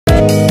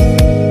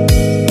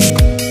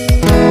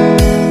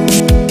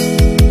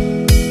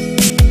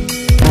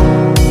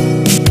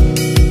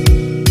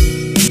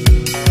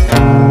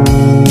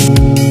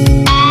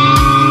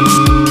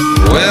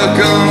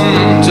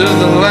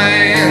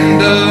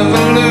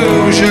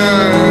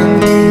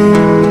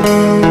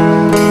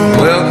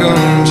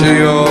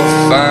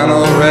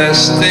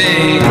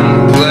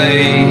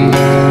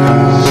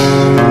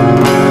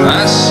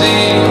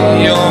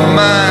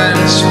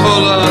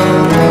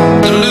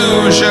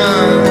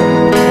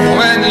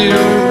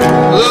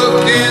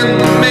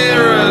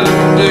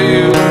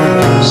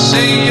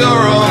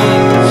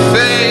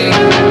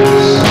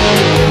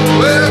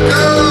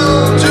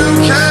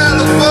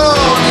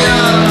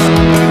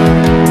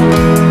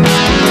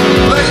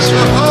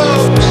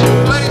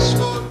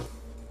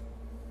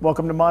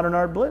Welcome to Modern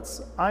Art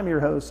Blitz. I'm your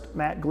host,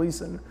 Matt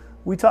Gleason.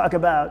 We talk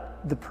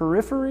about the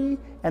periphery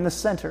and the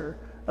center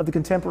of the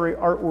contemporary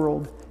art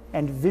world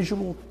and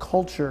visual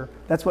culture.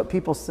 That's what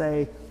people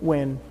say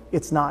when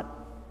it's not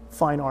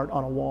fine art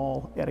on a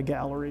wall at a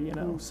gallery, you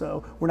know.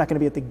 So we're not going to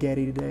be at the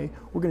Getty today.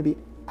 We're going to be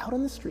out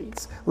on the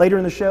streets. Later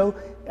in the show,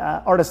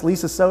 artist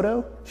Lisa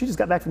Soto. She just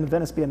got back from the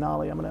Venice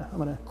Biennale. I'm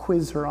gonna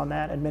quiz her on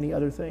that and many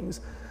other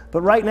things.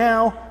 But right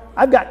now,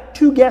 I've got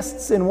two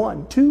guests in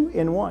one. Two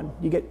in one.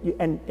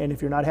 And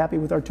if you're not happy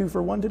with our 2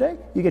 for 1 today,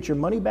 you get your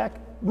money back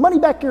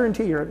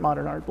guarantee here at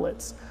Modern Art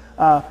Blitz.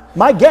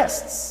 My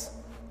guests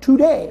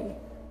today,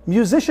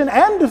 musician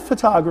and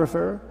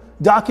photographer,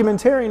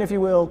 documentarian, if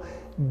you will,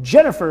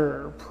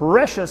 Jennifer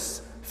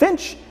Precious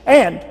Finch,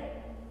 and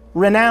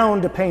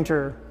renowned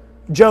painter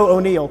Joe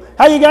O'Neill.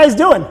 How you guys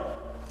doing?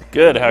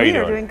 Good. How are you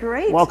doing? We are doing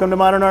great. Welcome to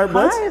Modern Art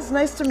Blitz. Hi, it's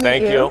nice to meet you.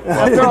 Thank you.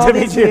 After all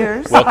these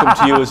years. Welcome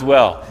to you as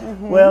well.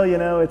 Well, you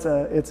know, it's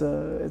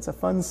a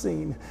fun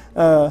scene.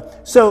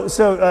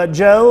 So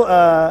Joe,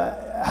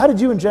 how did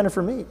you and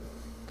Jennifer meet?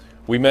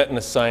 We met in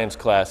a science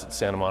class at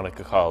Santa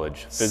Monica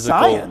College. Physical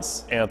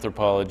Science?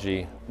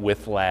 Anthropology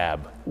with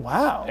lab.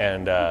 Wow.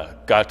 And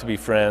got to be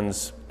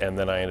friends, and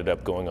then I ended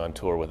up going on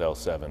tour with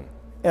L7.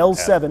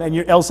 L7, and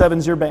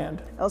L7's your band.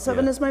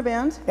 L7 is my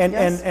band. And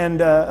yes.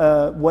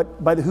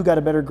 Who got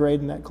a better grade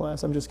in that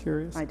class? I'm just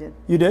curious. I did.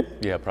 You did?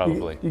 Yeah,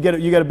 probably. You got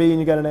a B and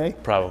you got an A?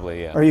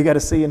 Probably, yeah. Or you got a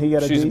C and he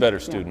got a D? She's a better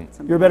student.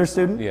 Yeah, You're a better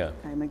student? Yeah.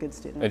 I'm a good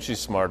student. And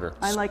she's smarter.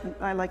 I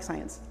like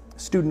science.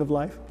 Student of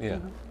life. Yeah.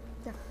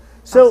 Yeah.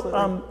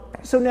 So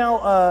so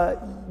now,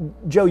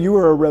 Joe, you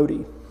were a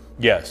roadie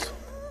Yes.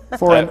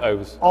 for an I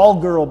was.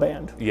 all-girl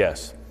band.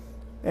 Yes.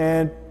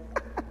 And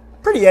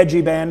pretty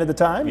edgy band at the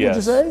time, would you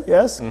Yes. say?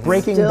 Yes.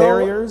 Breaking Still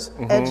barriers.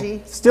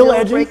 Edgy. Still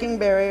edgy? Breaking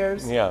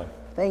barriers. Yeah.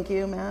 Thank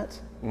you, Matt.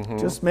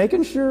 Just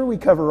making sure we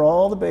cover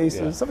all the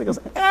bases. Yeah. Somebody goes,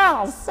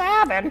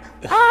 L7?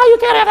 You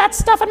can't have that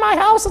stuff in my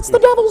house. It's the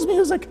devil's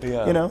music.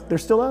 Yeah. You know, they're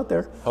still out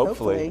there.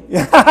 Hopefully.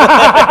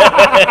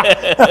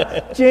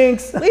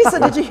 Jinx.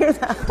 Lisa, did you hear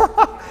that?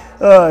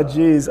 Oh,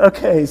 geez.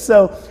 Okay,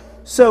 so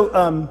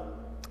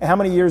how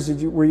many years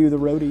were you the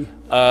roadie?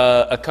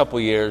 A couple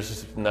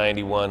years,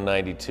 91,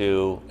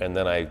 92, and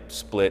then I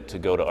split to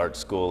go to art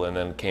school, and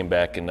then came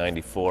back in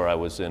 94. I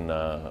was on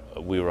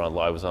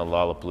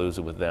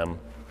Lollapalooza with them,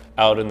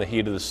 out in the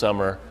heat of the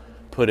summer,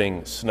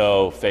 putting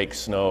fake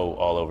snow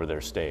all over their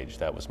stage.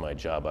 That was my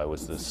job. I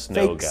was the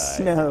snow Fake guy.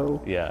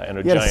 snow. Yeah, and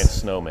a Yes, giant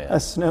snowman. A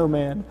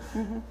snowman.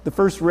 The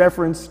first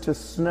reference to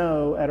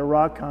snow at a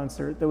rock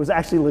concert that was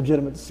actually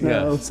legitimate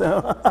snow. Yes.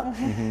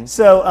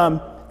 So,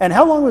 and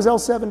how long was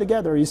L7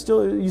 together? Are you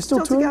still touring? together. You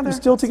still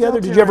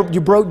together?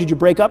 Still Did you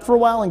break up for a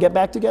while and get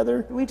back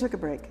together? We took a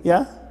break.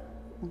 Yeah.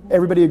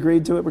 Everybody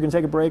agreed to it. We're going to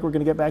take a break. We're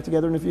going to get back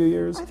together in a few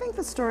years. I think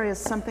the story is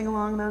something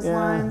along those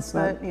lines,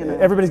 but you know.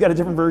 Everybody's got a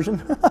different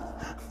version.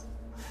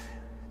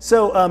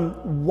 So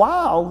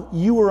while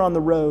you were on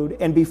the road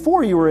and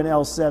before you were in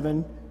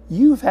L7,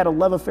 you've had a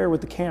love affair with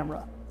the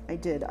camera. I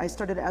did. I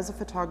started as a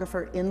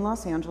photographer in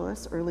Los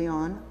Angeles early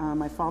on.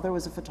 My father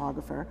was a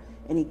photographer,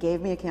 and he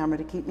gave me a camera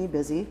to keep me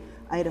busy.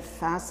 I had a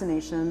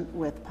fascination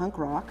with punk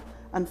rock.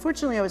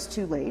 Unfortunately, I was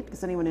too late,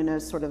 because anyone who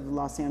knows sort of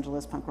Los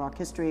Angeles punk rock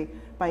history,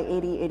 by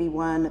 80,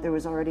 81, there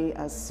was already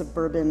a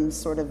suburban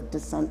sort of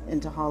descent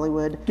into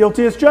Hollywood.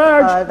 Guilty as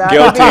charged.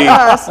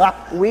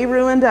 Guilty. We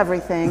ruined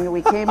everything.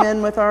 We came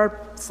in with our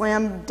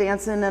slam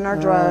dancing and our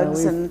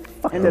drugs and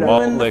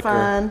ruined the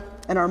fun,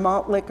 and our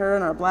malt liquor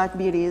and our black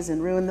beauties,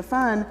 and ruined the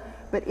fun.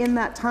 But in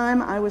that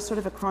time, I was sort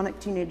of a chronic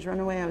teenage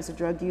runaway. I was a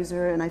drug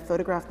user, and I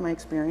photographed my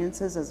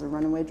experiences as a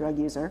runaway drug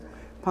user.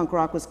 Punk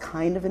rock was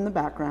kind of in the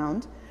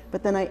background.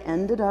 But then I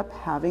ended up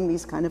having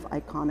these kind of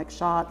iconic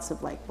shots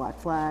of like Black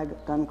Flag,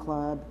 Gun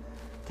Club,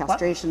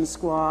 Castration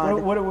Squad.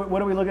 What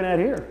are we looking at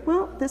here?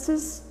 Well, this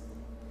is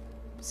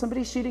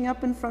somebody shooting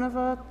up in front of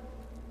a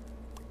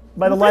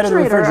By the light of the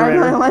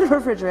refrigerator. By the light of the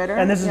refrigerator.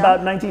 And this is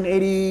about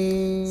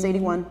 1980? It's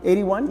 81.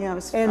 81? Yeah, I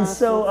was and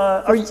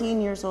so,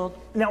 15 years old.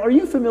 Now, are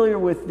you familiar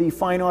with the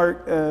fine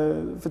art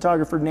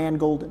photographer Nan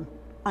Goldin?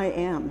 I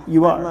am.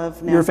 You are. I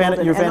love Nan You're a fan.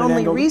 Goldin, You're a fan and of Nan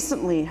only Goldin?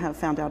 recently have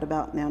found out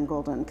about Nan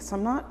Goldin because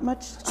I'm not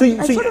much. So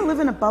I sort of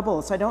live in a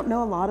bubble, so I don't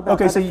know a lot about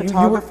other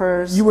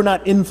photographers. You were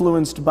not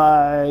influenced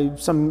by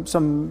some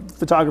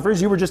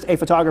photographers. You were just a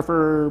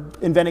photographer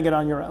inventing it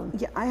on your own.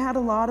 Yeah, I had a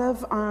lot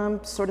of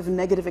sort of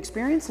negative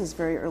experiences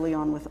very early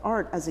on with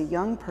art as a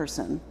young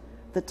person.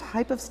 The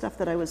type of stuff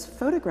that I was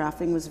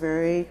photographing was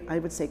very, I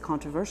would say,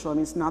 controversial. I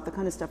mean, it's not the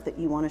kind of stuff that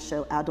you want to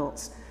show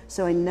adults.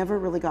 So I never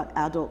really got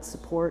adult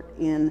support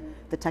in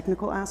the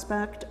technical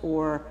aspect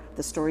or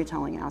the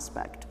storytelling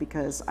aspect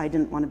because I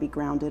didn't want to be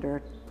grounded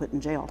or put in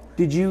jail.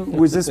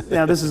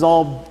 Now this is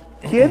all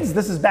kids?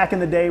 This is back in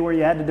the day where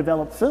you had to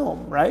develop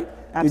film, right?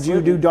 Absolutely.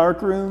 Did you do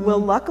darkroom? Well,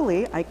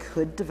 luckily I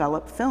could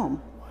develop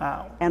film.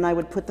 Wow. And I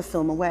would put the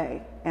film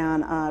away.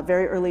 And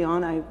very early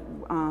on I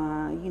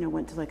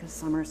went to like a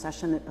summer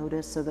session at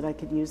Otis so that I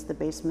could use the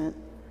basement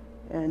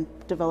and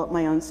develop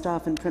my own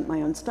stuff and print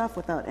my own stuff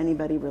without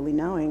anybody really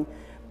knowing.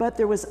 But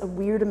there was a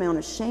weird amount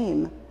of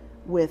shame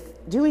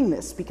with doing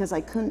this because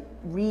I couldn't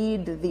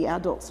read the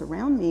adults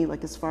around me,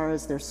 like as far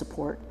as their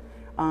support.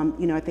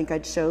 You know, I think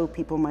I'd show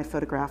people my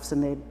photographs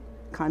and they'd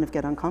kind of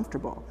get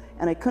uncomfortable.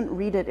 And I couldn't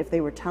read it if they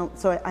were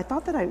so I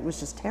thought that I was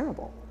just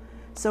terrible.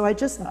 So I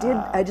just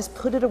I just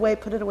put it away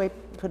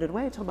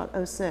until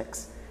about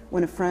 '06,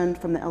 when a friend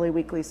from the LA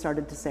Weekly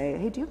started to say,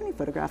 hey, do you have any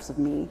photographs of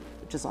me?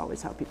 Which is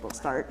always how people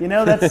start. You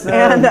know, that's it's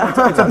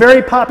a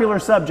very popular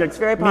subject. It's a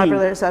very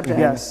popular subject.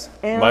 Yes.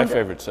 And, my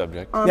favorite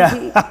subject.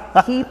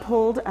 he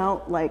pulled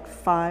out like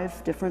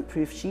 5 different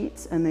proof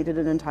sheets, and they did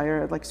an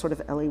entire like sort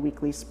of LA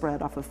Weekly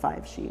spread off of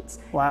 5 sheets.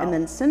 Wow. And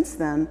then since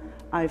then,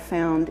 I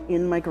found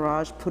in my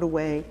garage, put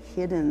away,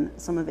 hidden,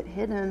 some of it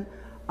hidden,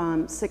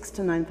 6,000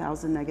 to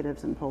 9,000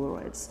 negatives and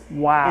Polaroids.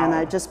 Wow. And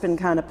I've just been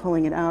kind of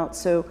pulling it out.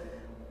 So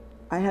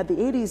I had the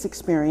 80s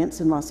experience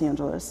in Los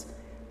Angeles,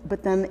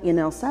 but then in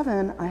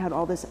L7, I had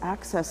all this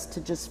access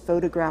to just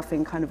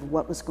photographing kind of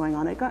what was going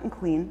on. I'd gotten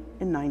clean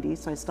in '90,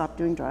 so I stopped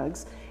doing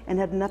drugs and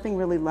had nothing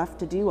really left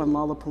to do on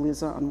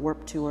Lollapalooza, on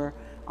Warped Tour,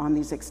 on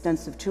these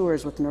extensive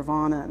tours with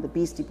Nirvana, the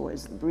Beastie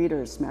Boys, the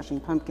Breeders, Smashing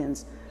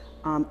Pumpkins.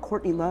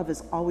 Courtney Love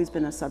has always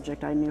been a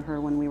subject. I knew her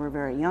when we were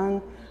very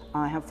young.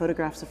 I have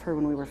photographs of her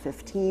when we were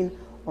 15,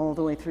 all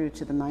the way through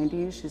to the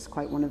 90s. She's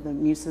quite one of the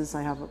muses.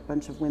 I have a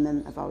bunch of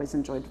women. I've always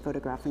enjoyed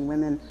photographing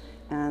women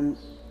and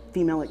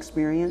female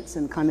experience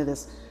and kind of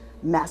this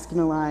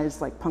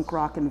masculinized like punk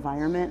rock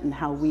environment and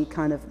how we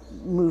kind of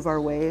move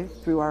our way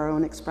through our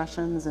own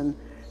expressions and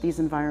these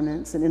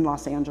environments and in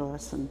Los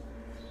Angeles. And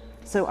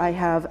so I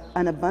have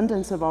an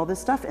abundance of all this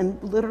stuff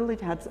and literally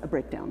had a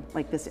breakdown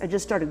like this. I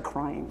just started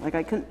crying. Like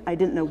I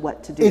didn't know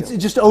what to do. It's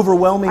just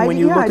overwhelming when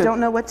you look at... I don't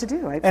know what to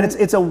do. And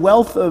it's a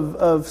wealth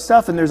of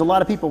stuff, and there's a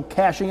lot of people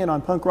cashing in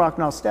on punk rock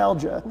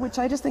nostalgia. Which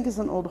I just think is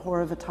an old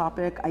whore of a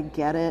topic. I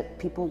get it.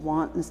 People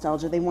want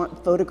nostalgia. They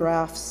want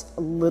photographs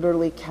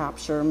literally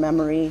capture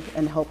memory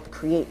and help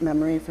create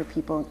memory for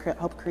people and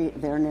help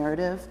create their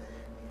narrative.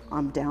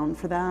 I'm down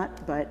for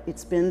that, but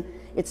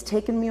it's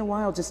taken me a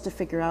while just to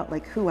figure out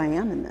like who I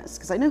am in this,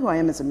 because I know who I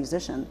am as a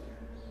musician.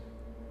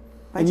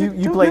 And I don't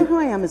know who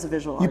I am as a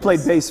visual artist. You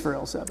played bass for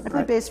L7, I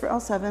played bass for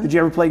L7. Did you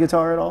ever play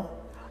guitar at all?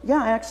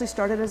 Yeah, I actually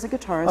started as a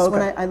guitarist. Oh, okay.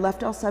 When I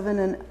left L7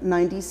 in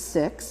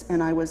 '96,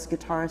 and I was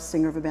guitarist,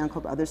 singer of a band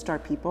called Other Star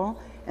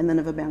People, and then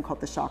of a band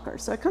called The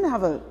Shockers. So I kind of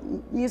have a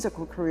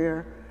musical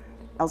career.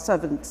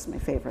 L7's my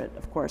favorite,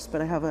 of course, but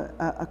I have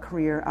a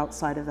career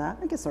outside of that.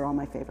 I guess they're all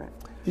my favorite.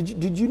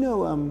 Did you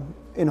know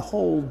in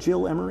Hole,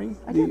 Jill Emery,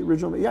 the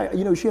original? Yeah,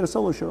 you know, she had a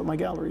solo show at my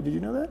gallery. Did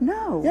you know that?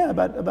 No. Yeah,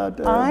 about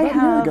a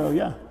year ago,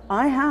 yeah.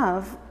 I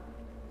have,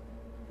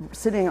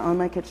 sitting on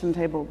my kitchen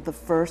table, the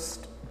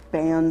first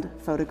band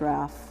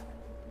photograph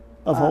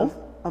of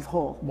Hole? Of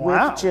Hole.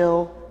 Wow. With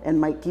Jill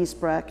and Mike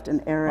Giesbrecht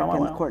and Eric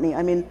and Courtney.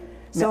 I mean,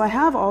 so I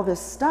have all this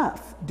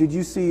stuff. Did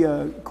you see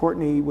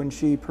Courtney when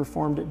she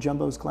performed at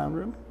Jumbo's Clown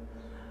Room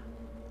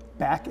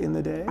back in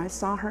the day? I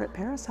saw her at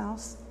Paris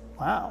House.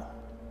 Wow.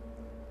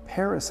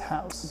 Paris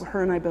House.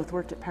 Her and I both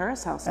worked at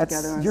Paris House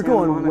together. You're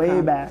going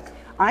way back.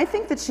 I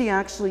think that she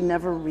actually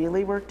never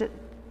really worked at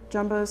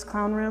Jumbo's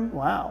Clown Room.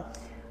 Wow.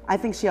 I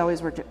think she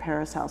always worked at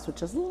Paris House,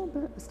 which is a little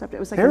bit a step. It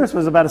was like Paris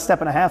was about a step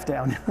and a half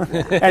down,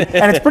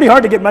 and it's pretty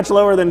hard to get much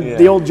lower than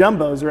the old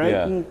Jumbos, right?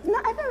 Yeah. No,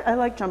 I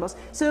like Jumbos.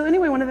 So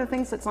anyway, one of the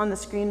things that's on the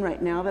screen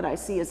right now that I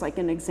see is like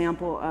an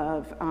example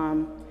of,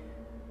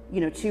 you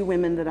know, 2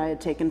 women that I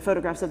had taken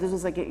photographs of. This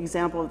was like an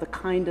example of the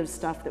kind of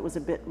stuff that was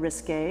a bit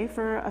risque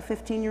for a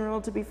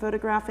 15-year-old to be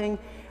photographing.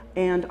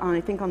 And I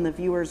think on the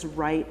viewer's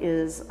right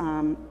is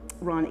Ron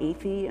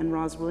Athey and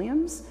Roz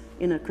Williams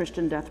in a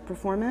Christian death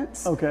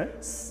performance. Okay.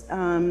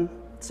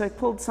 So I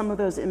pulled some of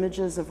those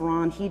images of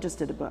Ron. He just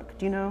did a book.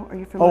 Do you know? Are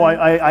you familiar? Oh,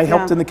 I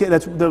helped in the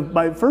that's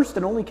my first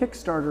and only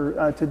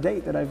Kickstarter to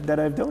date that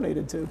I've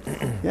donated to.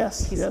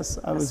 Yes,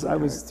 I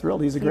was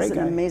thrilled. He's a great guy. He's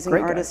an amazing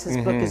artist. His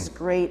Mm-hmm. book is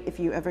great. If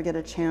you ever get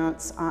a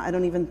chance, I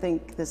don't even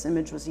think this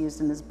image was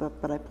used in his book,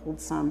 but I pulled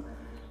some.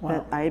 Wow.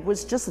 That I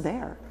was just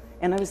there,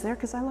 and I was there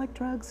because I like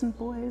drugs and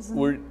boys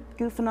and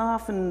goofing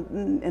off,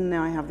 and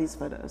now I have these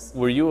photos.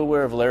 Were you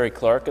aware of Larry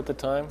Clark at the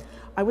time?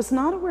 I was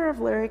not aware of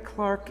Larry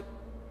Clark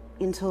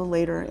until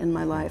later in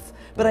my life.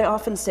 But I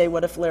often say,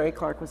 what if Larry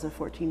Clark was a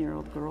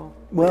 14-year-old girl?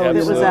 Well,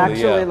 it was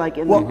actually like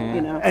in, you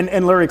know.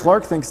 And Larry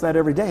Clark thinks that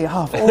every day.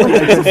 Oh,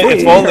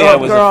 If only I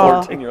was a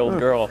 14-year-old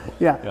girl.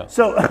 Yeah.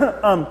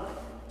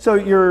 So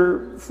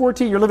you're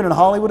 14. You're living in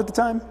Hollywood at the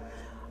time.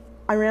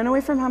 I ran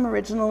away from home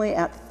originally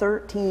at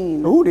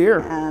 13. Oh dear.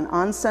 And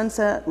on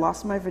Sunset,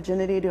 lost my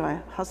virginity to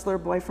a hustler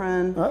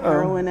boyfriend,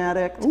 heroin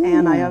addict,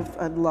 and I have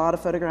a lot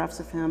of photographs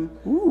of him.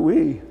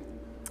 Ooh-wee.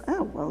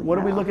 Oh, well, What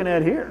are we looking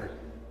at here?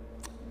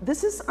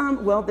 This is,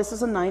 this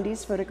is a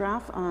 90s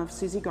photograph of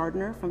Susie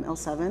Gardner from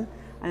L7.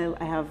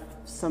 I have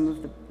some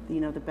of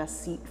the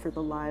best seat for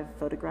the live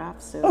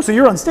photographs. So, Oh, so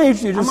you're on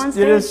stage. I'm on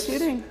stage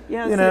shooting.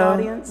 Yeah, it's the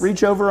audience.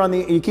 Reach over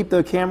you keep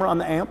the camera on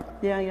the amp.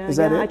 Yeah. Is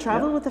that it? I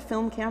traveled with a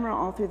film camera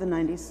all through the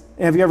 90s.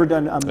 Have you ever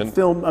done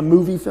a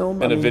movie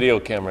film? And a video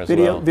camera as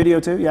well. Video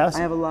too, yes. I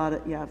have a lot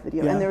of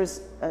video, Yeah. and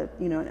there's an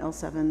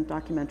L7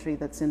 documentary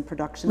that's in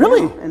production.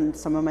 Really? now, and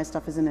some of my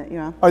stuff is in it.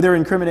 Yeah. Are there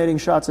incriminating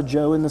shots of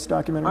Joe in this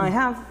documentary? I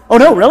have. Oh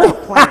no, really?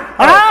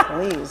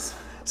 Please.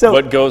 So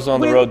What goes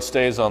on the road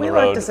stays on the We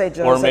road. like to say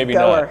Joe's or maybe a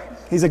goer. not.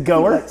 he's a He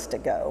goer. likes to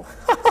go.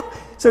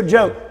 So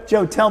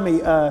Joe, tell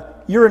me,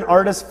 you're an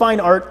artist, fine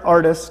art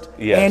artist,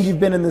 Yes. and you've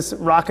been in this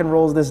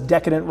this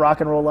decadent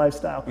rock and roll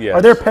lifestyle. Yes.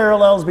 Are there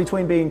parallels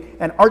between being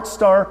an art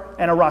star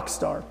and a rock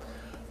star?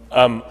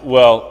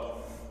 Well,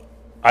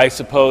 I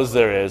suppose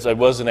there is. I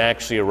wasn't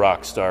actually a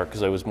rock star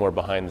because I was more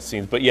behind the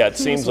scenes. But yeah, it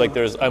seems like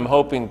there's. I'm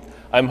hoping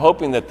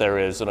that there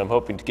is, and I'm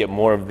hoping to get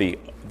more of the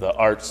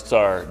art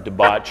star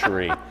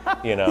debauchery.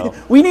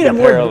 We need the a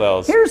more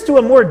parallels. Here's to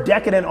a more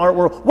decadent art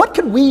world. What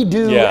could we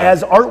do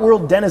as art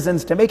world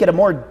denizens to make it a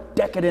more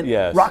decadent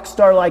rock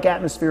star like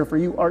atmosphere for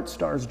you art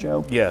stars,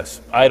 Joe?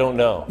 Yes, I don't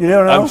know. You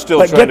don't know? I'm still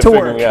But trying get to to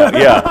figure work.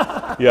 it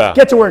out. Yeah.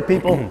 Get to work,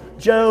 people.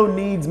 Joe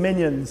needs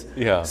minions.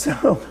 Yeah.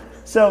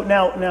 So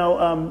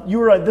now you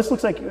were. This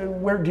looks like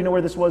where? Do you know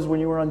where this was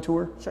when you were on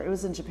tour? Sure, it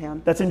was in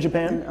Japan. That's in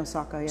Japan. In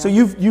Osaka, yeah. So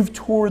you've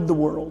toured the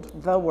world.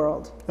 The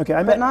world.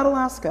 Okay, but not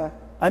Alaska.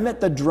 I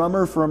met the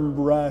drummer from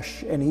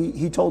Rush, and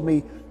he told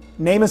me,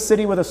 name a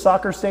city with a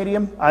soccer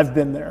stadium. I've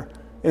been there.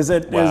 Is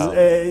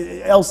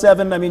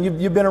L7? I mean,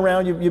 you've been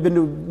around. You've been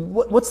to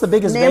what's the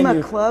biggest venue? Name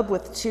a club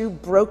with 2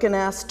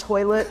 broken-ass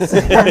toilets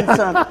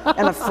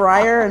and a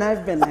fryer, and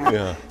I've been there.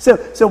 Yeah.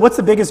 So what's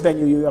the biggest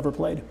venue you ever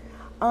played?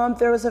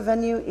 There was a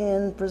venue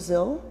in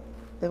Brazil.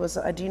 There was.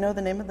 Do you know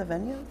the name of the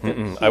venue?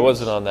 I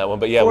wasn't on that one,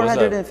 but yeah,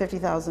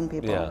 450,000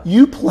 people. Yeah.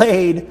 You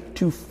played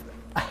to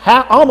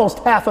almost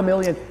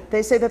 500,000.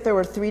 They say that there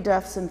were 3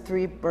 deaths and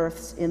 3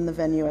 births in the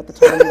venue at the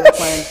time we were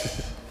playing.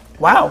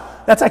 Wow,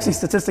 that's actually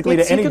statistically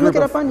to any you can group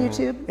look it up on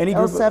YouTube. any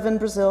group L7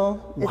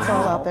 Brazil. It's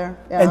all out there.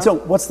 Yeah. And so,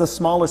 what's the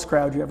smallest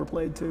crowd you ever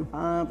played to?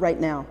 Right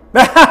now.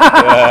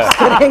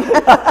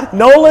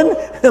 Nolan,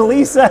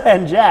 Lisa,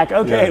 and Jack.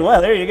 Okay, well,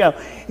 there you go.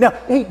 Now,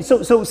 hey,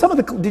 so some of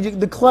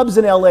the clubs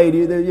in LA,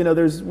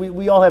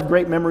 we all have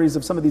great memories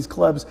of some of these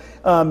clubs.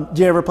 Did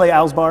you ever play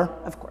Al's Bar?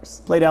 Of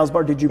course. Played Al's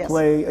Bar. Did you Yes.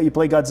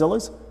 play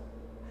Godzilla's?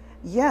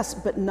 Yes,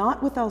 but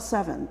not with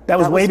L7. That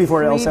was way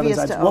before L7's previous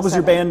time. to What was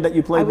your L7. band that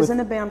you played I was with?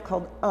 in a band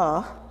called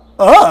Oh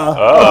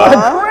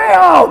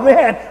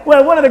man!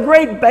 Well, one of the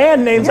great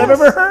band names I've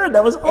Yes. ever heard.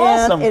 That was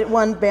awesome. And it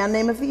won Band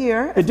Name of the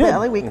Year It did. at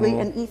LA Weekly,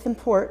 and Ethan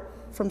Port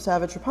from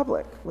Savage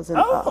Republic was in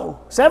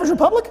Savage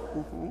Republic?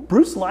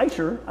 Bruce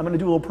Leischer, I'm going to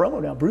do a little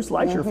promo now. Bruce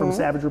Leischer from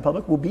Savage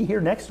Republic will be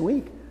here next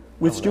week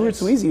with Stuart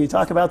Sweezy to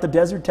talk about the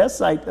Desert Test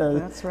Site,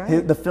 That's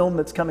right. the film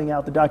that's coming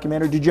out, the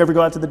documentary. Did you ever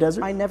go out to the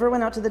desert? I never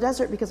went out to the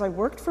desert because I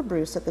worked for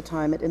Bruce at the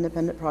time at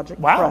Independent Project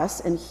Wow.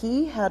 Press, and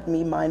he had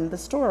me mind the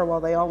store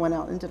while they all went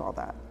out and did all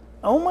that.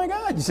 Oh my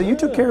God! So you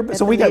took care of it. At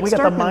So the we got Nate the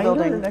Starkman minder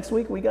building. next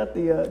week. We got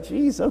the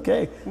geez.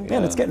 Okay,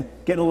 man, it's getting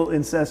a little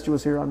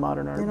incestuous here on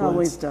Modern Art It Blitz.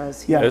 always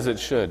does. Yeah. as it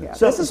should. Yeah,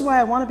 So- this is why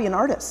I want to be an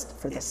artist,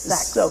 for the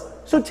sex.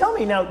 So tell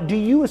me now, do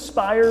you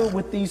aspire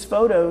with these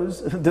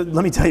photos? Let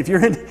me tell you,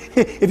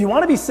 if you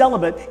want to be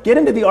celibate, get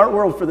into the art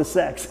world for the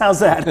sex.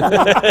 How's that?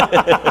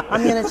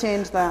 I'm going to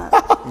change that.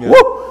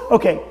 Woo!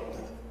 Okay.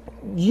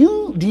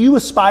 Do you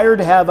aspire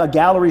to have a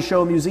gallery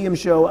show, a museum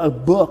show, a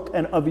book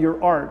of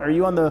your art? Are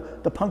you on the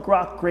punk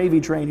rock gravy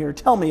train here?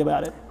 Tell me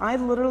about it. I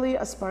literally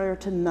aspire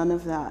to none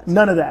of that.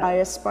 None of that. I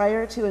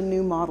aspire to a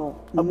new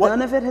model. what-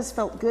 None of it has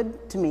felt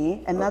good to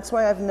me, and that's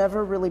why I've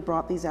never really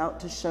brought these out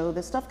to show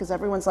this stuff, because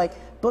everyone's like,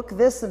 book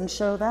this and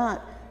show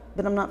that,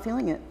 but I'm not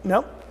feeling it.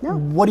 No? No.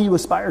 What do you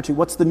aspire to?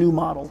 What's the new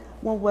model?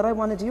 Well, what I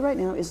want to do right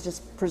now is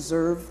just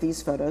preserve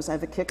these photos. I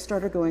have a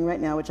Kickstarter going right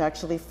now, which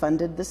actually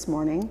funded this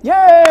morning. Yay!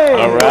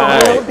 All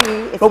right. It will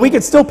be, if But we you-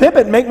 could still pimp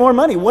it and make more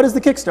money. What is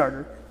the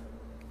Kickstarter?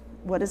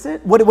 What is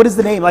it? What is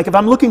the name? Like if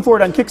I'm looking for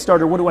it on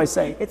Kickstarter, what do I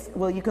say?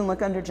 Well, you can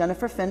look under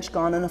Jennifer Finch,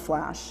 Gone in a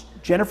Flash.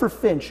 Jennifer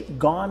Finch,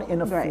 Gone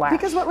in a Right. Flash.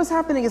 Because what was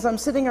happening is I'm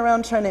sitting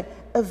around trying to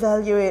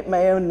evaluate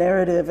my own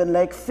narrative and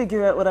like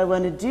figure out what I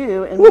want to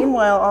do, and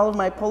meanwhile all of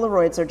my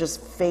Polaroids are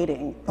just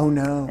fading. Oh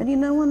no. And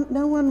no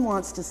one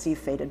wants to see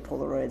faded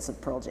Polaroids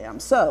of Pearl Jam.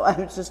 So I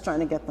was just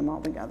trying to get them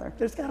all together.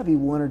 There's got to be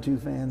 1 or 2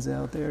 fans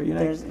out there, you know.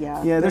 There's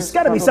there's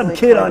got to be some probably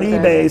kid on quite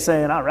a bit. eBay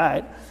saying, "All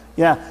right."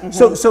 Yeah.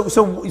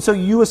 So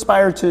you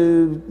aspire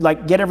to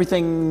like get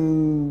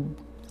everything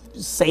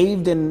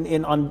saved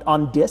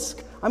on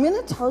disc? I'm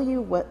going to tell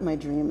you what my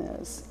dream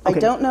is. Okay. I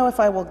don't know if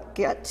I will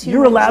get to.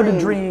 You're my allowed to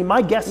dream.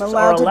 My guests I'm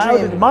are allowed to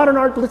to. dream. Modern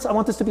Art Blitz, I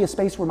want this to be a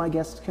space where my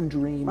guests can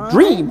dream.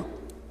 Dream!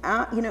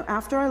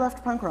 After I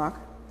left punk rock,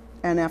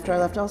 and after I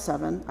left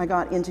L7, I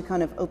got into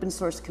kind of open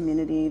source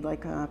community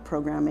like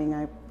programming.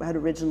 I had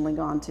originally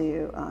gone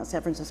to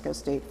San Francisco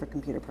State for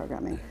computer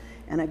programming,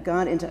 and I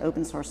got into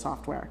open source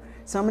software.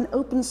 So I'm an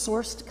open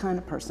sourced kind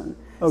of person.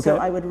 Okay. So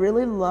I would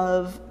really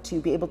love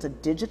to be able to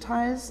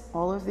digitize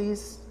all of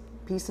these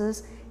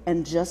pieces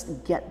and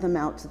just get them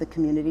out to the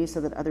community so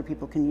that other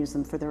people can use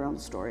them for their own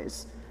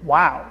stories.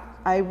 Wow.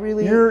 I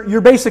really...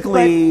 You're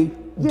basically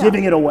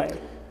giving it away.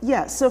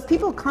 Yeah, so if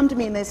people come to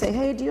me and they say,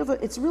 hey, do you have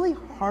it's really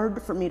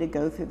hard for me to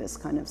go through this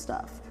kind of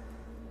stuff.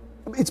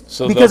 It's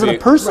because of the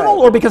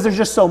personal or because there's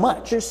just so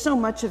much? There's so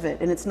much of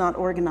it and it's not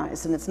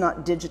organized and it's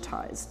not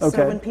digitized. Okay.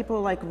 So when people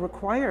like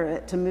require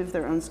it to move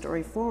their own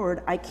story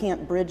forward, I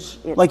can't bridge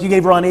it. Like you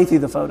gave Ron Athey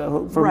the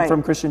photo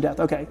from Christian Death.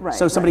 Okay. Right,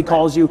 so somebody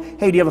calls you,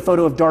 hey, do you have a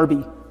photo of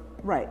Darby?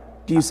 Right.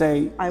 Do you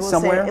say I will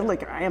somewhere? say,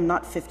 look, I am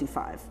not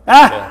 55.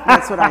 Ah!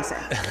 That's what I say.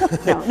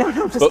 No,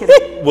 just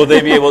kidding. Will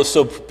they be able?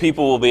 So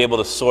people will be able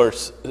to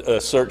search the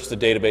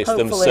database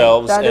Hopefully.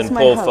 themselves That is and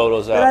my pull hope.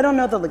 photos out. But I don't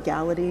know the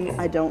legality.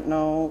 I don't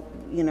know.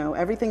 You know,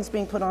 everything's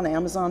being put on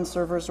Amazon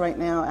servers right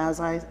now as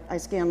I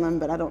scan them,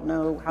 but I don't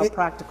know how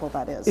practical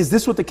that is. Is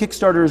this what the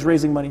Kickstarter is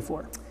raising money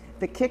for?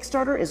 The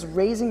Kickstarter is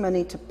raising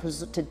money to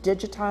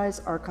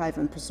digitize, archive,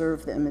 and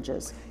preserve the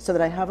images so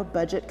that I have a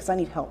budget because I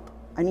need help.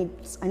 I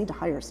need to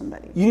hire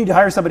somebody. You need to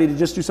hire somebody to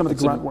just do some of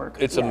the grunt work.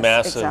 It's a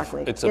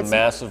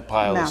massive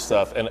pile of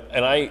stuff. And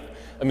I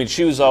mean,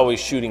 she was always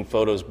shooting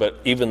photos, but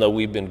even though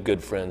we've been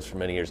good friends for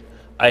many years,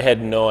 I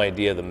had no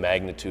idea the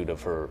magnitude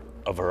of her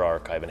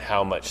archive and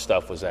how much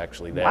stuff was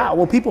actually there. Wow.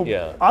 Well, people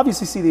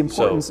obviously see the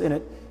importance in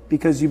it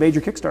because you made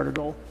your Kickstarter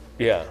goal.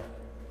 Yeah.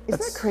 Isn't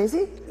that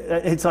crazy?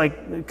 It's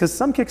like, because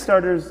some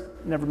Kickstarters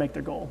never make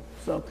their goal.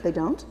 So they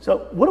don't?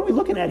 So what are we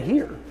looking at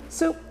here?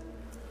 So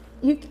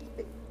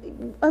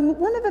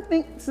one of the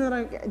things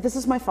that this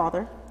is my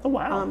father. Oh,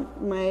 wow.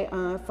 My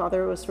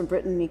father was from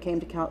Britain. He came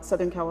to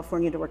Southern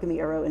California to work in the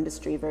aero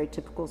industry, very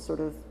typical sort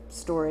of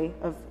story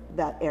of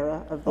that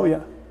era of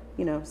the,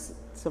 you know,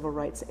 civil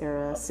rights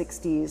era,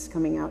 60s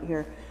coming out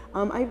here.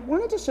 I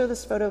wanted to show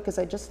this photo because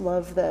I just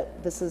love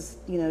that this is,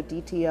 you know,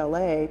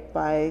 DTLA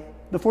by...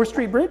 The 4th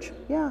Street Bridge?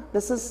 Yeah,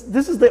 this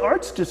is the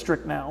Arts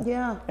District now.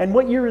 Yeah. And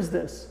what year is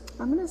this?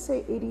 I'm going to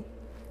say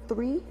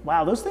 83.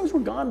 Wow, those things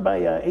were gone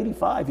by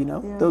 85, you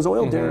know, those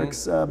oil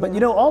derricks. But, you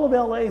know, all of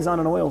LA is on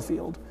an oil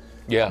field.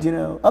 Yeah. You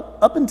know,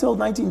 up until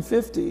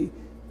 1950,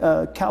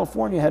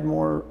 California had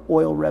more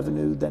oil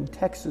revenue than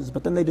Texas,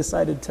 but then they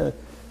decided to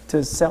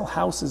sell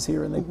houses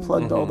here and they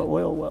plugged all the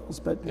oil wells.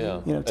 But,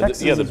 you know,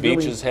 Texas the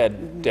beaches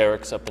had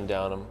derricks up and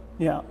down them.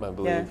 Yeah, I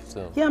believe.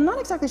 So. Yeah, I'm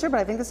not exactly sure, but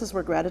I think this is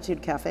where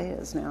Gratitude Cafe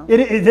is now.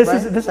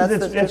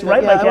 It's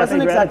right by Cafe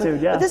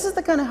Gratitude. Yeah, but this is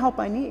the kind of help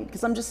I need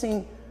because I'm just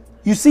seeing.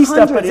 You see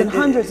stuff, but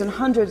hundreds and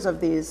hundreds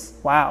of these.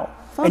 Wow.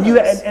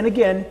 Photos. And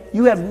again,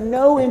 you have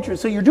no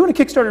interest. So you're doing a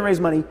Kickstarter to raise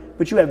money,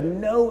 but you have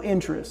no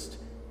interest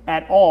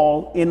at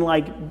all in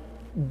like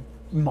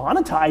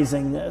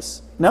monetizing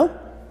this. No.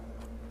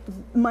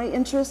 My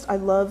interest, I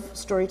love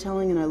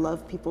storytelling and I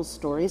love people's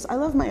stories. I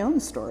love my own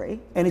story.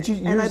 And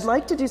I'd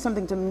like to do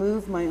something to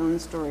move my own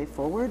story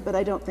forward, but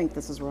I don't think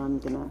this is where I'm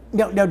gonna...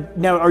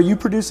 Now, are you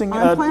producing...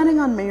 I'm planning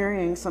on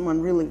marrying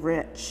someone really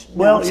rich.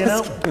 Well, you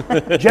know,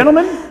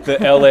 gentlemen... The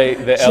LA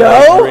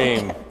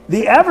dream.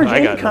 The average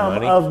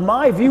income of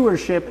my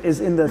viewership is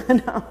in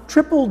the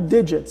triple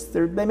digits.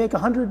 They make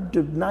 100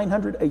 to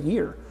 900 a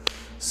year.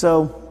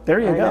 So there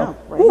you go.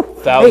 Right?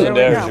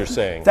 Thousandaires, you're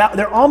saying?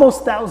 They're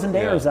almost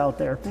thousandaires out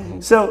there. Mm-hmm.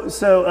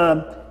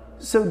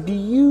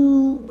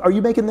 So are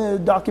you making the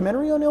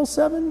documentary on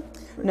NEILL7?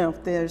 No,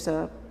 there's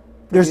a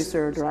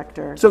producer,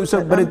 director.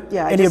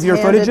 Any of your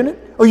footage in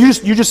it? Oh, you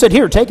just said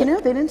here, take it.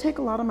 No, they didn't take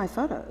a lot of my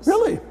photos.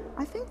 Really?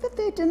 I think that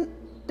they didn't.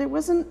 There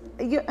wasn't.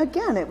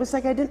 Again, it was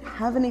like I didn't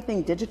have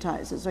anything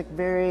digitized. It was like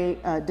very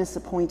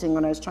disappointing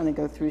when I was trying to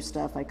go through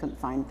stuff. I couldn't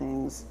find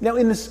things. Now,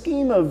 in the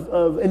scheme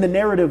in the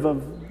narrative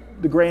of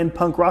the grand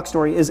punk rock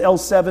story, is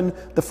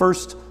L7 the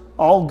first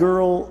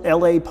all-girl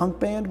LA punk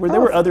band? Where there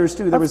were others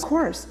too. There was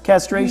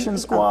Castration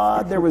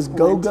Squad. There was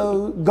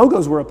Go-Go.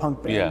 Go-Go's were a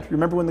punk band. Yeah. You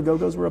remember when the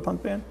Go-Go's were a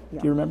punk band?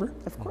 Yeah. Do you remember?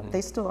 Of course, they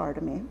still are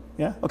to me.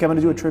 Yeah. Okay, I'm going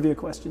to do a trivia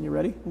question. You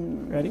ready?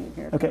 Ready?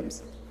 Here it okay.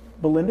 comes.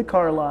 Belinda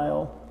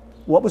Carlisle.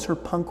 What was her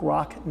punk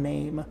rock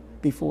name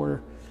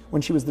before,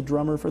 when she was the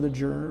drummer for the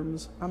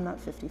Germs? I'm not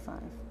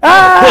 55.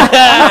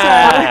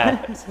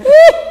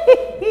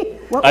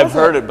 I've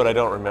heard it, but I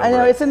don't remember. I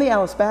know, it's in the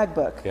Alice Bag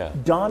book. Yeah.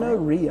 Donna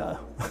Rhea.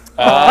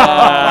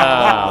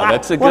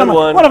 That's a good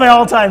one. One of my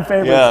all-time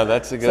favorites. Yeah,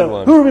 that's a good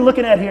one. Who are we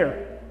looking at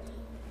here?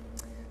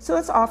 So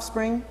that's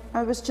Offspring.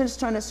 I was just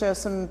trying to show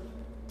some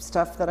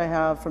stuff that I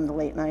have from the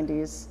late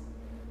 90s.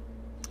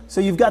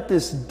 So you've got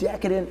this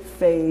decadent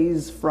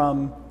phase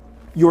from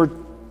your,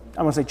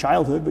 I want to say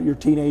childhood, but your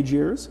teenage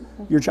years,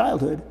 your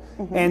childhood.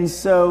 And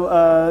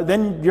so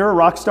then you're a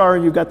rock star,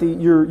 you've got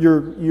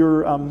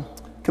your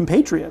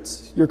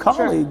compatriots, your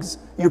colleagues,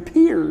 your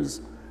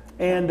peers.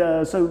 And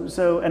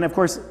and of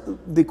course,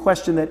 the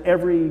question that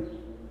every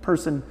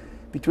person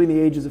between the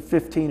ages of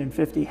 15 and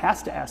 50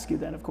 has to ask you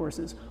then, of course,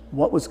 is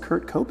what was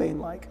Kurt Cobain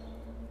like?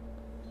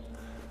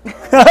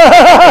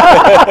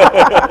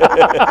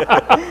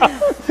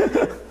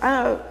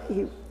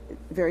 He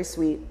very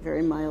sweet,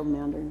 very mild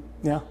mannered.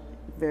 Yeah.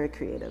 Very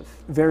creative.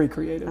 Very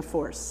creative. A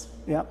force.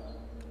 Yeah.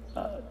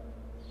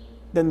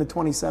 Then the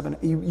 27.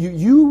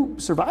 You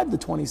survived the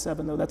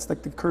 27 though. That's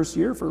like the cursed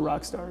year for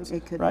rock stars.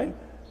 It could right?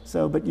 be.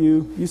 So, but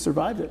you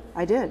survived it.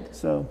 I did.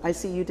 So I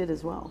see you did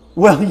as well.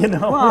 Well, you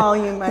know. Well,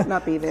 you might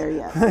not be there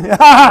yet.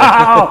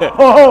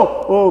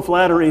 oh,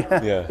 flattery.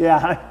 Yeah.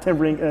 Yeah.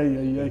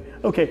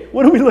 Okay,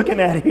 what are we looking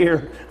at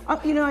here?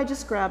 You know, I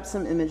just grabbed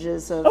some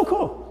images of, Oh,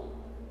 cool.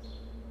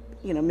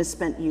 you know,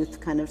 misspent youth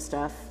kind of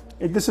stuff.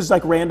 This is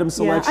like random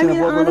selection I mean,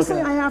 of what honestly,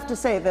 we're looking I at. have to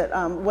say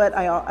that what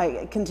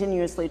I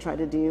continuously try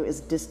to do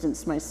is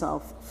distance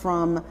myself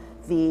from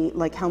the,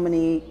 like, how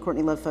many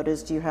Courtney Love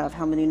photos do you have?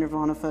 How many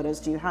Nirvana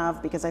photos do you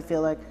have? Because I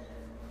feel like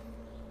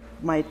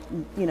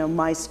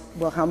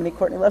well, how many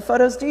Courtney Love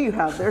photos do you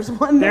have? There's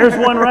one there.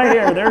 There's one right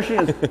here. There she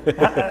is.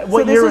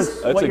 What year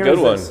is That's what a year good is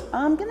one. this?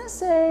 I'm going to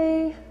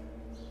say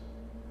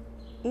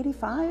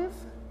 85?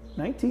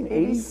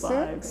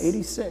 1985,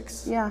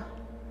 86. Yeah.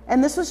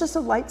 And this was just a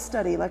light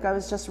study. Like, I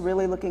was just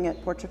really looking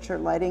at portraiture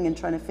lighting and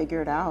trying to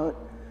figure it out.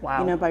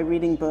 Wow. You know, by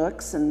reading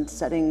books and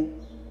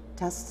setting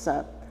tests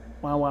up.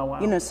 Wow.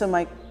 You know, so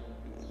my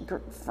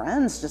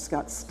friends just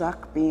got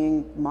stuck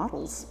being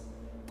models.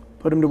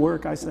 Put them to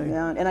work, I say.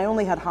 Yeah, and I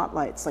only had hot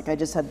lights. Like, I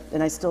just had,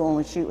 and I still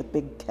only shoot with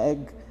big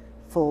keg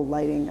full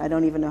lighting. I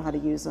don't even know how to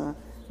use a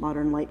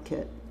modern light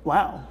kit.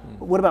 Wow.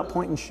 What about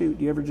point and shoot?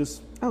 Do you ever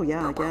just... Oh,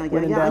 yeah.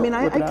 When in I doubt, mean,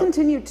 I whip it out?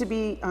 continue to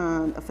be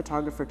a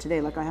photographer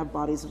today. Like, I have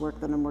bodies of work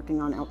that I'm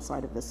working on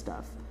outside of this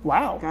stuff.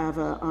 Wow. Like, I have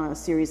a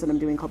series that I'm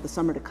doing called The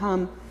Summer to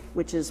Come,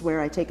 which is where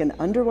I take an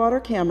underwater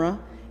camera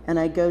and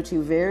I go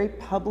to very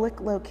public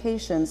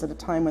locations at a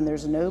time when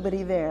there's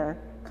nobody there,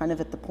 kind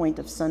of at the point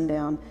of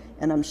sundown,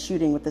 and I'm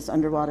shooting with this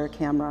underwater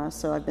camera.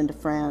 So I've been to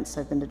France,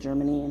 I've been to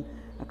Germany, and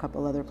a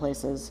couple other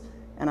places,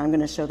 and I'm going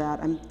to show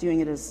that. I'm doing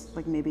it as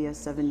like maybe a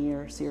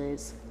 7-year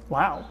series.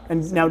 Wow.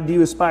 And now, do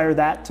you aspire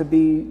that to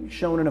be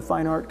shown in a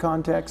fine art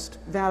context?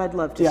 That I'd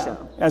love to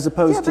show. As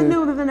opposed to... Yeah, but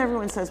no, then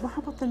everyone says, well,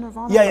 how about the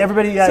Nirvana? Yeah, photo?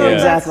 everybody, So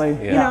exactly.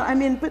 You know, I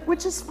mean, but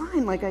which is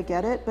fine, like, I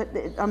get it, but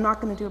I'm not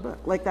going to do a book.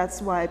 Like,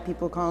 that's why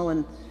people call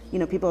and, you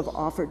know, people have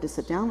offered to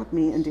sit down with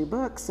me and do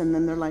books, and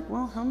then they're like,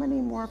 well, how many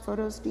more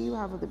photos do you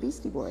have of the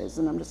Beastie Boys?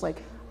 And I'm just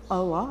like,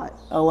 a lot.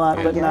 A lot,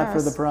 I but not for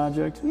guess. the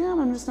project. Yeah,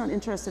 I'm just not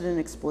interested in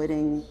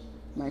exploiting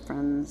my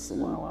friends and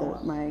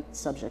my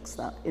subjects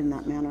in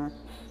that manner.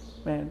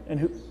 Man, and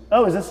who...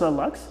 Oh, is this a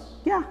Lux?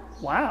 Yeah.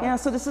 Wow. Yeah,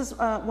 so this is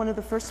one of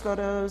the first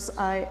photos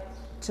I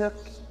took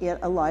at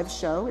a live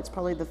show. It's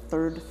probably the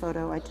third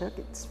photo I took.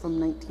 It's from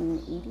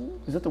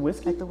 1980. Is that the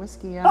whiskey? At the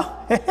whiskey, yeah.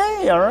 Oh,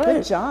 hey, all right.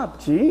 Good job.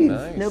 Jeez.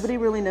 Nice. Nobody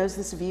really knows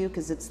this view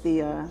because it's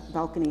the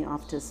balcony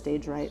off to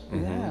stage right.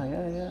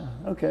 Yeah.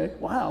 Okay.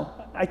 Wow.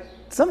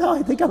 Somehow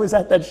I think I was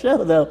at that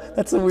show though.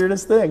 That's the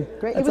weirdest thing.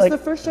 Great. That's It was the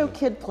first show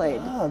Kid played.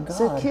 Oh, God.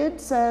 So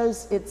Kid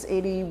says it's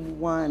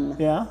 81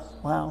 Yeah.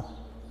 Wow.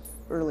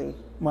 early.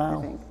 Wow.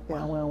 I think.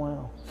 Yeah.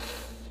 Wow.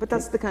 But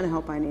that's the kind of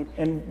help I need.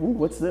 And ooh,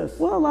 what's this?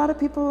 Well, a lot of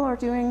people are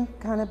doing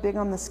kind of big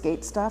on the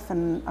skate stuff,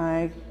 and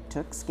I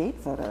took skate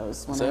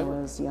photos when I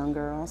was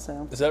younger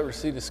also. Is that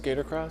Reseda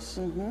Skatercross?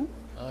 Mm-hmm.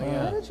 Oh, How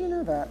yeah. did you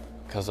know that?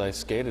 Because I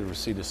skated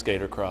Reseda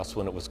Skatercross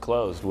when it was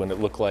closed, when it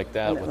looked like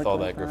that When it with looked all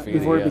like that that. graffiti.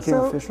 Before it yeah. became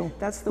official?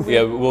 That's the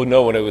Yeah, weird. well,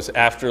 no, when it was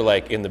after,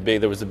 like,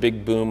 there was a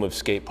big boom of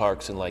skate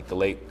parks in, like, the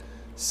late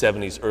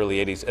 70s, early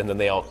 80s, and then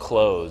they all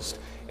closed.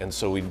 And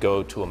so we'd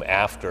go to them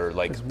after,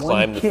 like,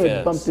 climb the fence. One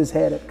kid bumped his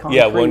head at concrete.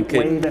 Yeah, one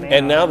kid. waving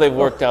And now out. they've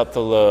worked out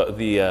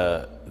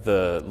the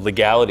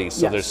legalities,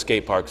 so Yes. there's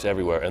skate parks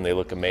everywhere, and they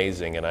look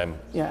amazing, and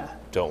Yeah.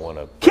 don't want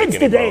to Kids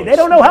today, they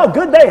don't know how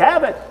good they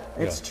have it.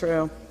 It's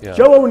true. Yeah.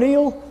 Joe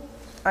O'Neill.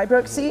 I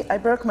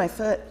broke my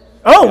foot.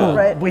 Oh,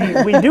 Right. we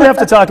do have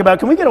to talk about.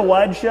 Can we get a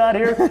wide shot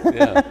here?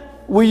 Yeah.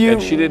 Were you?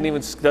 And she doesn't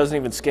even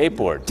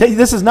skateboard.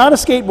 This is not a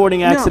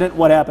skateboarding accident.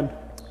 What happened?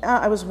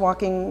 I was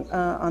walking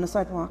on a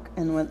sidewalk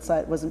and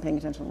wasn't paying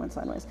attention, went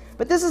sideways.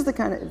 But this is the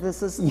kind of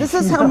this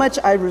is how much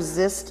I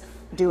resist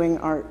doing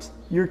art.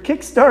 Your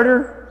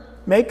Kickstarter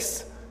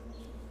makes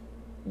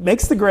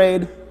the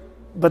grade,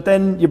 but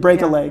then you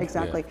break a leg.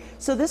 Exactly.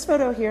 So this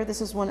photo here, this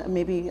is one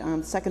maybe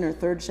second or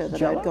third show that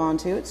Jell-O? I'd gone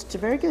to. It's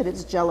very good.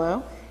 It's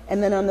Jell-O.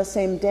 And then on the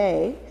same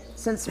day,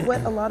 since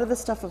what a lot of the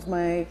stuff of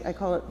I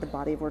call it the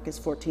body of work is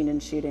 14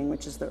 and shooting,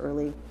 which is the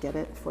early, get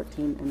it?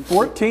 14 and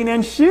 14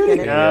 and shooting.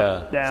 Get it?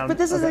 Up, Yeah. down. But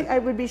this is Okay. like, I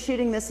would be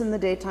shooting this in the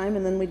daytime,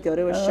 and then we'd go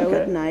to a show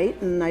okay. at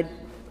night, and I'd,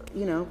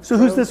 So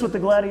who's this with the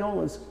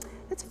gladiolas?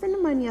 It's a friend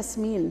of mine,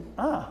 Yasmin.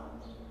 Ah,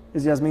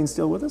 is Yasmin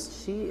still with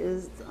us? She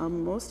is,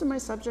 most of my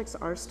subjects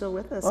are still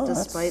with us, Oh,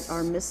 despite that's-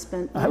 our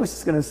misspent I was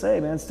just going to say,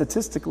 man,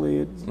 statistically,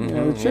 it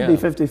should yeah. be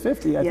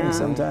 50-50, I think,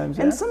 sometimes.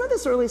 And yeah. some of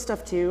this early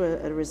stuff, too,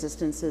 at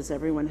Resistance is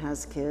everyone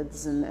has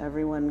kids, and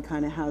everyone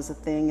kind of has a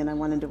thing, and I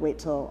wanted to wait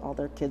till all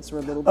their kids were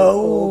a little bit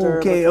older.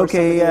 Okay, before some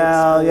of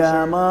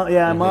the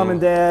exposure. mom and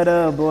dad,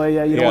 oh boy,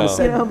 yeah, you don't want to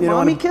say, You know, you don't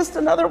mommy wanna, kissed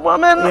another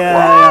woman.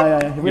 yeah.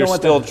 We You're don't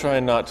want still that.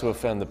 trying not to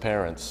offend the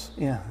parents.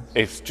 Yeah.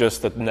 It's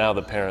just that now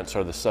the parents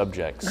are the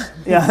subjects.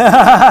 yeah.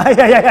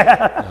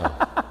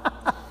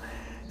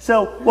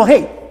 So, well,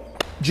 hey,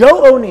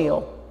 Joe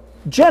O'Neill,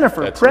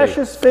 Jennifer That's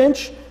Precious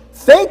Finch,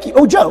 thank you.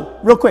 Oh, Joe,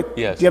 real quick.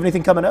 Yes. Do you have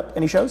anything coming up?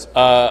 Any shows?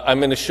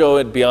 I'm in a show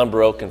at Beyond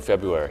Baroque in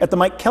February. At the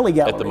Mike Kelly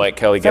Gallery. At the Mike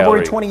Kelly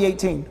February Gallery.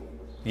 2018.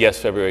 Yes,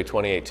 February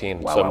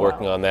 2018. Wow, so I'm wow,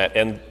 working wow. on that,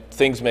 and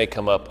things may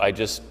come up. I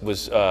just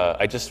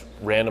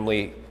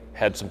randomly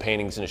had some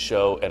paintings in a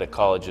show at a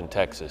college in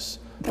Texas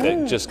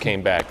that just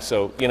came back.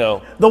 So, you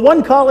know. The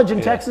one college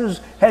in Texas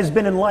has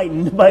been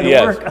enlightened by the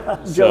Yes. work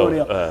of Joe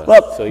O'Neill.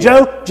 So, yeah.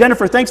 Joe,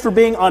 Jennifer, thanks for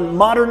being on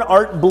Modern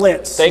Art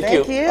Blitz. Thank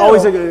Thank you. you.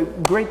 Always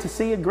great to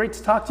see you, great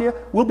to talk to you.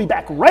 We'll be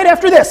back right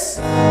after this.